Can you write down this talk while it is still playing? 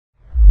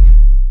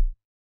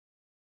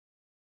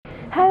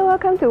Hi,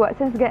 welcome to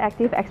Watsons Get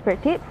Active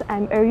Expert Tips.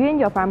 I'm Er Yuin,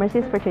 your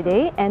pharmacist for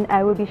today, and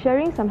I will be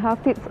sharing some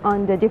health tips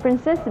on the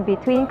differences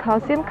between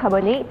calcium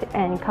carbonate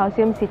and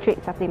calcium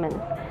citrate supplements.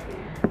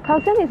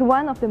 Calcium is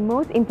one of the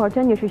most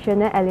important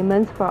nutritional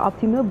elements for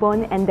optimal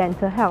bone and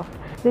dental health.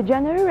 The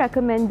general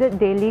recommended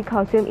daily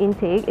calcium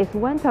intake is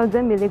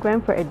 1000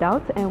 mg for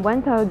adults and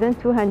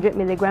 1200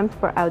 mg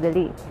for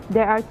elderly.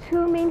 There are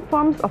two main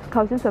forms of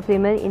calcium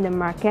supplement in the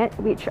market,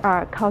 which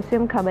are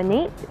calcium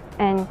carbonate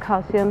and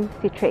calcium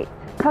citrate.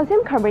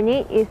 Calcium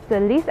carbonate is the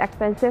least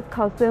expensive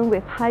calcium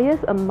with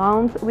highest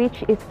amount,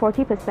 which is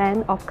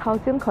 40% of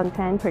calcium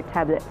content per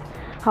tablet.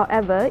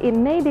 However, it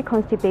may be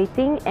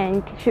constipating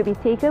and should be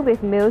taken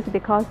with meals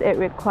because it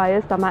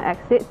requires stomach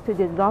acids to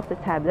dissolve the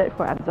tablet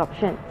for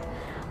absorption.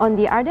 On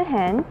the other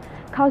hand,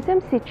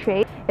 calcium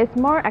citrate is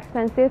more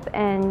expensive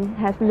and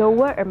has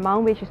lower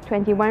amount, which is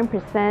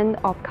 21%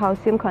 of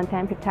calcium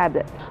content per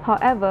tablet.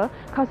 However,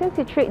 calcium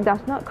citrate does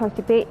not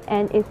constipate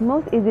and is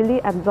most easily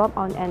absorbed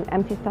on an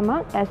empty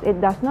stomach, as it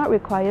does not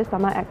require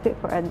stomach acid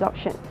for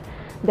absorption.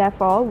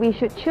 Therefore, we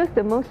should choose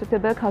the most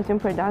suitable calcium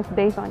products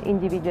based on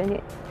individual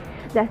needs.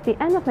 That's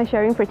the end of my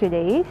sharing for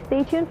today.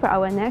 Stay tuned for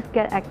our next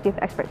Get Active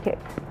Expert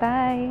Tips.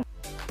 Bye!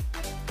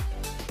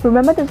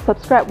 Remember to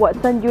subscribe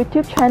Watsons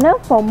YouTube channel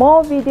for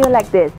more videos like this.